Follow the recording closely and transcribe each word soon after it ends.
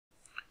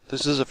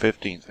This is the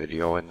 15th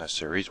video in this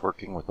series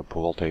working with the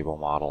pool table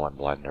model in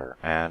Blender,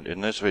 and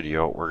in this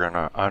video we're going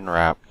to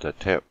unwrap the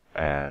tip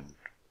and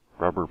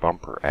rubber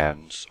bumper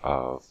ends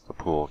of the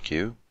pool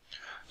cue.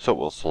 So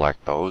we'll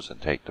select those and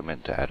take them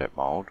into edit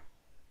mode.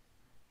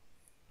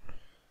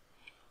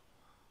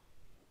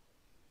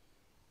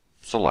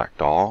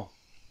 Select all,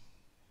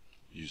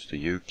 use the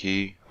U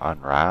key,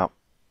 unwrap,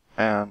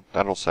 and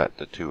that'll set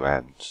the two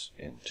ends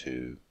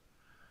into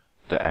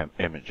the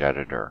image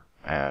editor.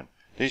 And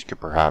these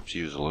could perhaps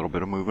use a little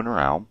bit of moving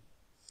around,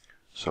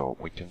 so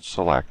we can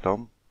select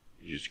them.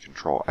 Use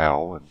Control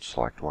L and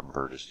select one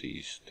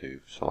vertices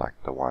to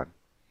select the one.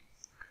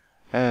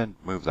 And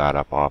move that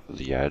up off of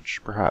the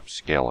edge, perhaps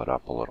scale it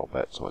up a little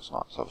bit so it's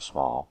not so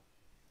small.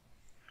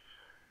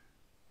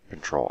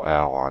 Control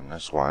L on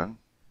this one.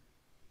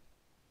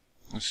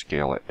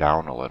 Scale it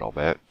down a little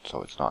bit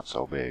so it's not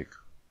so big.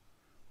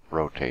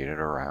 Rotate it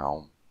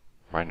around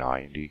by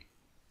 90.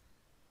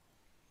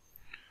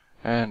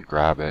 And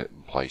grab it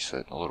and place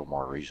it in a little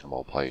more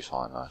reasonable place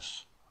on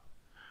this.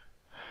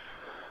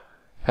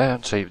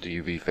 And save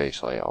the UV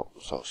face layout.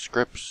 So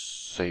scripts,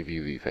 save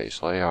UV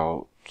face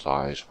layout,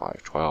 size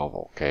 512,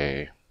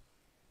 okay.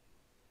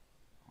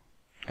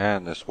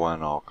 And this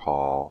one I'll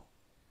call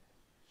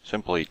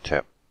simply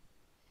tip.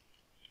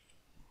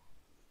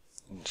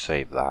 And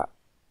save that.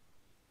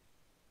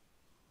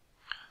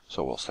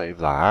 So we'll save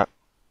that.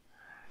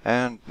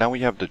 And now we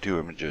have the two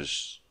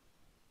images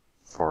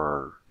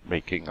for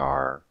making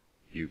our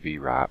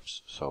UV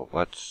wraps. So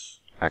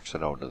let's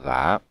exit out of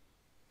that.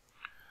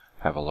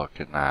 Have a look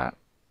in that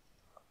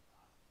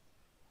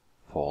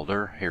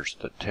folder. Here's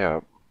the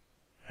tip.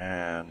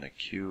 And the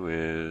cue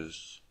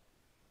is,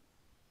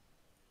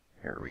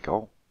 here we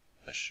go.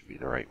 This should be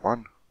the right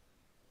one.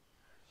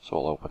 So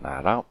we'll open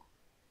that up.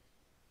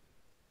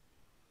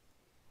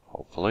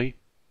 Hopefully.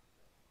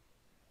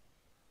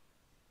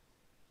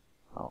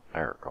 Oh,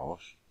 there it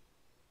goes.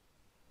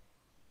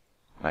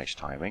 Nice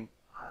timing.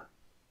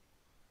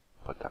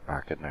 Put that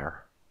back in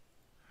there.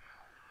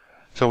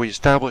 So we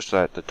established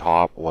that the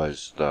top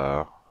was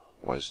the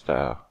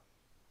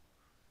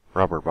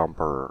rubber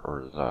bumper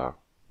or the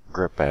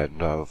grip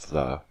end of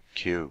the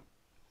cue.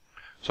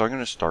 So I'm going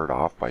to start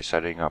off by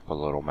setting up a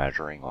little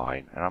measuring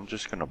line, and I'm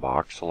just going to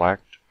box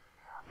select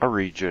a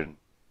region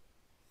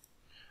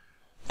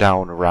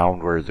down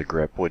around where the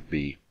grip would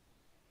be.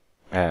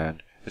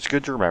 And it's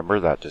good to remember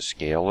that the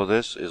scale of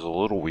this is a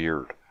little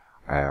weird.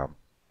 In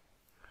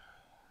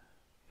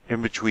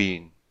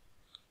between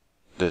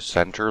the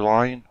center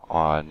line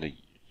on the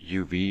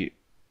UV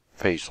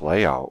face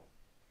layout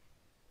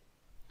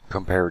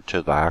compared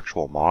to the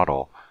actual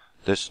model,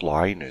 this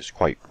line is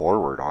quite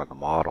forward on the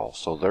model.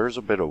 So there's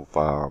a bit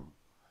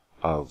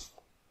of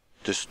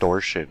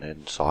distortion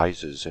in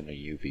sizes in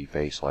the UV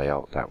face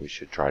layout that we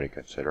should try to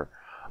consider.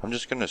 I'm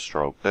just going to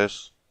stroke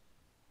this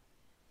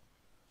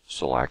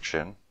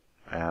selection,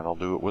 and I'll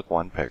do it with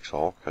 1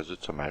 pixel because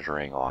it's a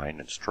measuring line,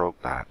 and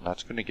stroke that. And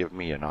that's going to give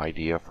me an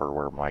idea for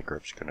where my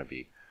grip's going to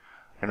be.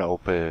 I'm going to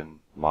open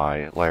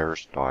my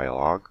layers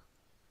dialog,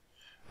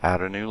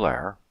 add a new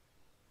layer.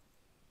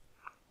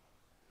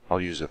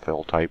 I'll use a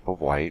fill type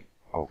of white,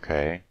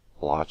 okay.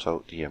 Blots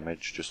out the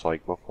image just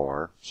like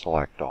before,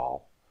 select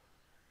all.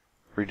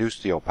 Reduce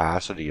the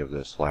opacity of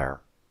this layer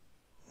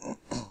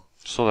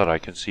so that I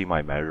can see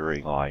my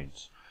measuring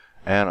lines.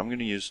 And I'm going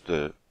to use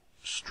the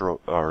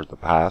stroke or the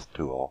path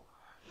tool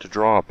to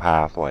draw a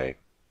pathway.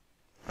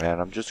 And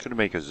I'm just going to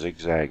make a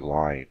zigzag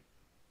line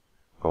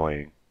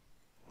going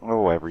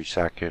every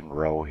second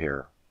row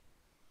here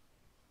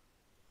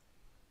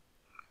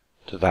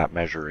to that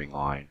measuring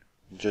line.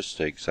 Just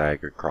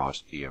zigzag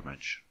across the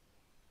image.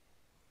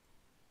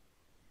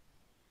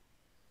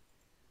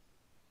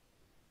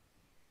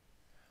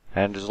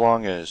 And as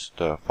long as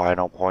the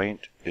final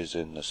point is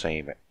in the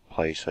same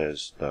place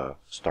as the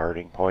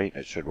starting point,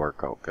 it should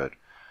work out good.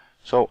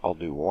 So I'll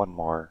do one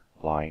more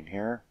line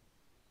here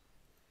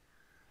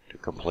to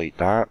complete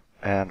that,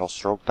 and I'll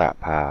stroke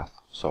that path.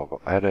 So I'll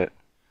go edit,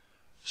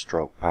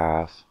 stroke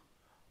path.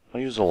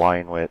 I'll use a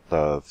line width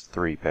of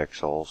 3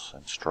 pixels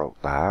and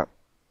stroke that.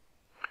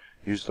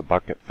 Use the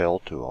bucket fill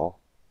tool,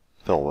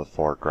 fill with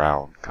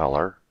foreground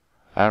color.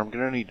 And I'm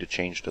going to need to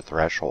change the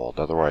threshold,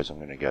 otherwise I'm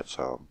going to get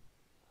some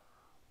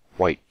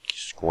white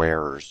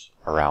squares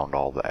around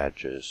all the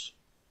edges.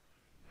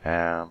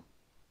 And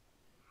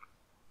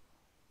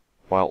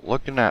well,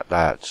 looking at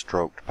that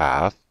stroked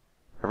path,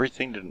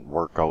 everything didn't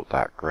work out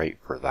that great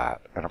for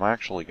that. And I'm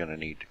actually going to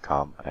need to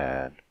come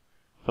and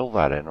fill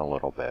that in a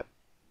little bit.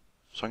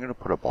 So I'm going to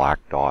put a black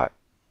dot,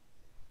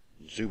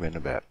 zoom in a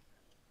bit.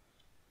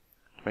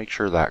 Make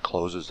sure that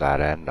closes that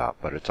end up,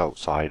 but it's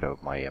outside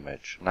of my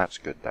image, and that's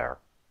good there.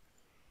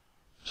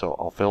 So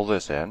I'll fill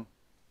this in,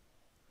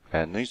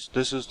 and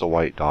this is the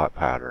white dot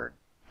pattern,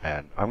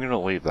 and I'm going to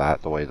leave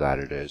that the way that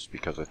it is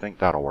because I think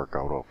that'll work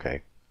out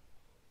okay.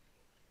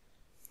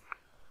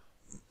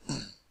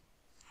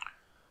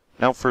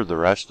 Now for the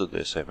rest of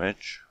this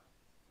image,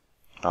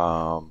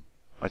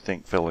 I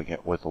think filling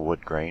it with a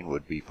wood grain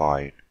would be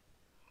fine.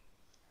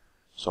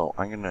 So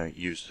I'm going to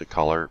use the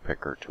color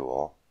picker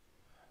tool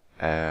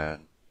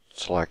and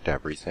select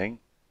everything.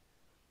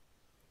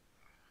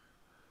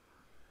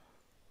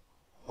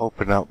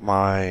 Open up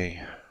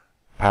my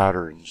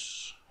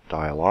patterns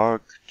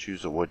dialog,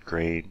 choose a wood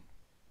grain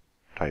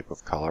type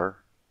of color,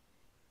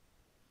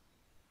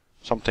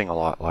 something a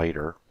lot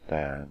lighter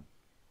than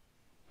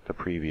the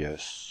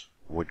previous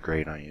wood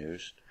grain I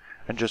used,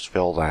 and just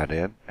fill that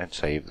in and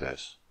save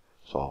this.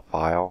 So I'll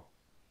file.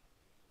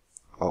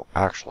 Oh,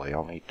 actually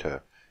I'll need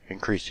to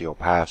increase the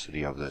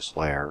opacity of this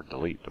layer,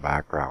 delete the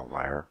background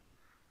layer,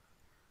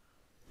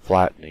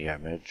 flatten the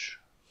image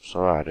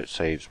so that it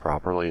saves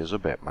properly as a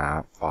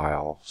bitmap,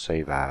 file,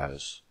 save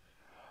as,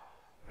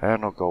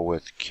 and I'll go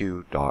with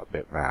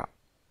q.bitmap.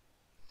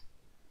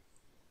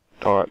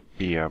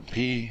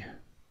 .bmp,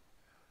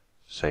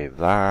 save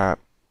that,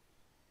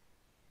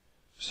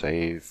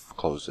 save,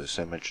 close this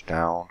image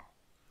down,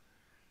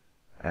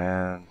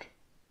 and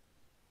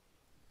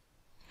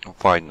I'll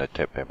find the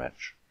tip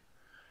image.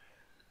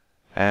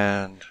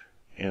 And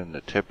in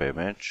the tip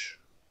image,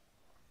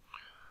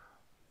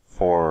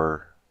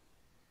 for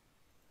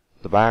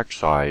the back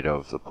side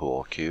of the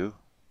pool cue,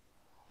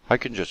 I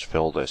can just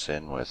fill this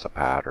in with a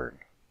pattern.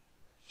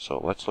 So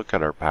let's look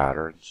at our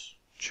patterns,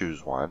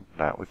 choose one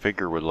that we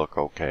figure would look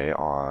okay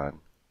on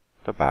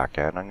the back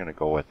end. I'm going to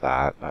go with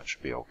that. That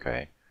should be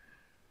okay.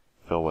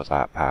 Fill with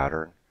that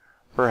pattern.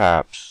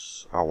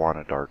 Perhaps I want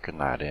to darken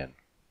that in.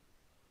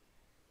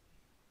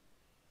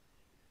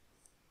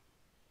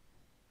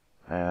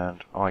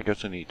 And, oh, I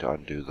guess I need to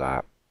undo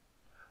that.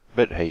 A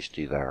bit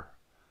hasty there.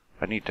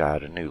 I need to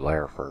add a new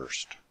layer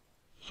first.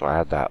 So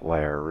add that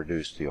layer,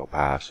 reduce the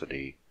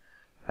opacity,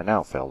 and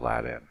now fill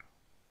that in.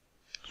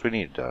 So we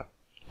need the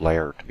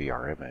layer to be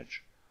our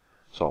image.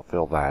 So I'll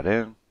fill that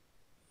in,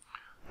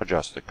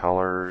 adjust the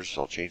colors,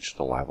 I'll change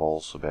the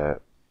levels a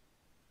bit,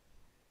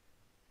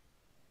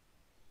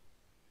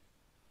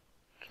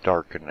 to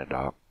darken it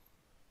up,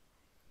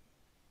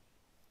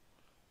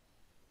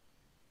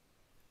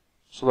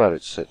 so that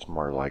it sits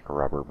more like a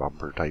rubber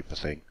bumper type of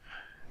thing.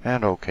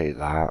 And okay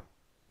that.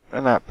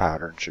 And that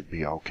pattern should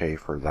be okay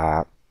for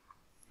that.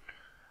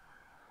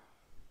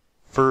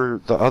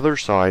 For the other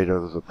side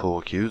of the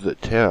pool cue, the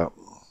tip,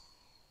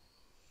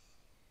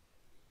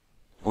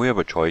 we have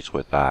a choice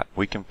with that.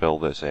 We can fill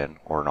this in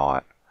or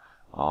not.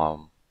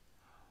 I'll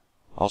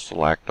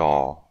select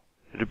all.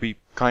 It'd be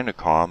kind of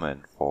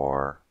common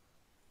for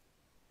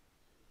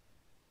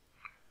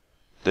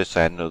this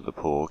end of the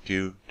pool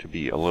cue to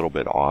be a little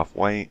bit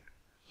off-white.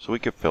 So we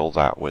could fill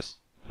that with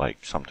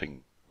like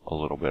something a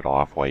little bit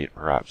off-white,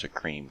 perhaps a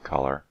cream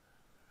color.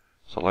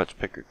 So let's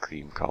pick a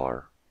cream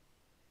color.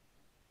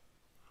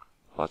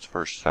 Let's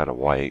first set a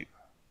white.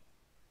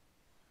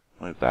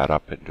 Move that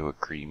up into a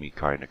creamy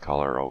kind of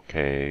color.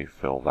 Okay,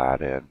 fill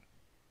that in.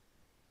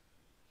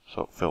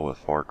 So fill with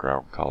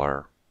foreground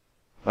color.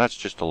 That's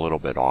just a little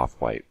bit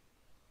off-white.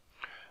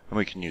 And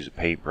we can use a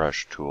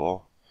paintbrush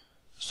tool.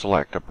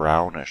 Select a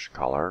brownish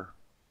color.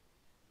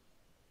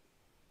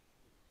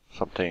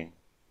 Something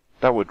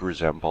that would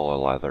resemble a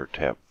leather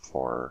tip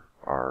for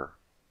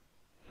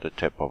the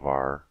tip of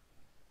our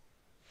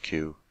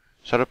cue.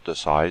 Set up the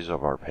size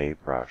of our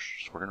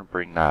paintbrush. So we're going to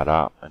bring that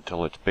up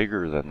until it's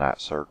bigger than that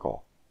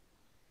circle.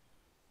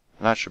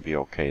 And that should be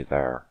okay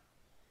there.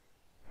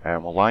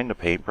 And we'll line the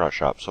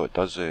paintbrush up so it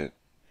doesn't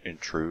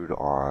intrude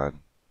on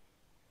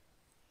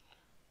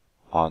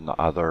the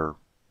other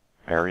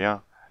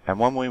area. And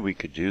one way we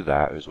could do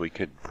that is we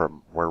could,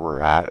 from where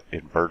we're at,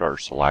 invert our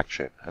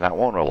selection. And that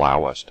won't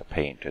allow us to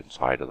paint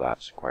inside of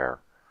that square.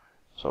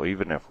 So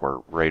even if we're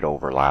right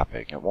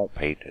overlapping, it won't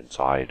paint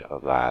inside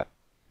of that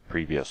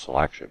previous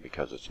selection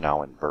because it's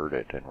now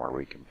inverted, and where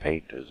we can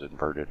paint is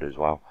inverted as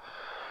well.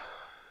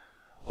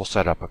 We'll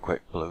set up a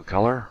quick blue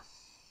color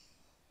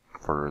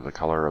for the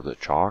color of the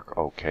chalk.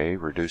 Okay,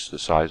 reduce the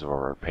size of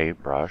our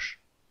paintbrush.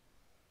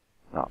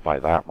 Not by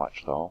that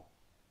much though.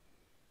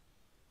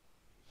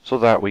 So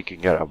that we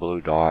can get a blue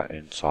dot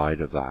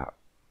inside of that.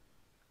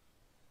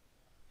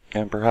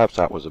 And perhaps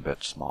that was a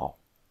bit small.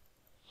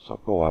 So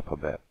go up a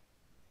bit.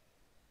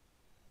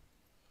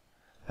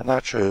 And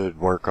that should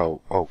work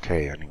out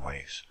okay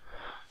anyways.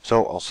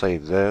 So I'll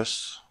save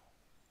this,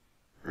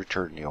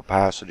 return the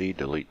opacity,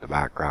 delete the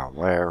background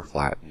layer,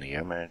 flatten the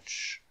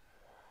image,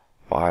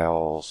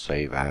 file,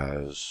 save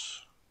as,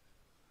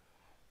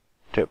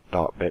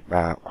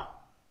 tip.bitmap,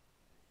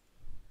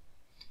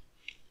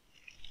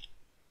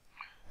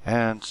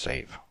 and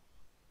save.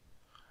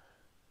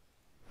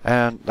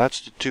 And that's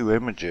the two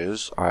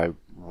images. I'm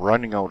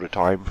running out of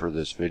time for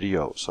this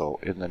video, so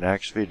in the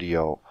next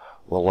video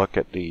we'll look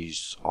at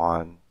these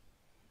on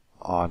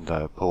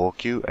the pool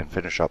cue and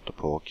finish up the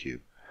pool cue.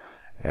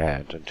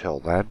 And until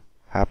then,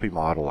 happy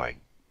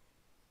modeling.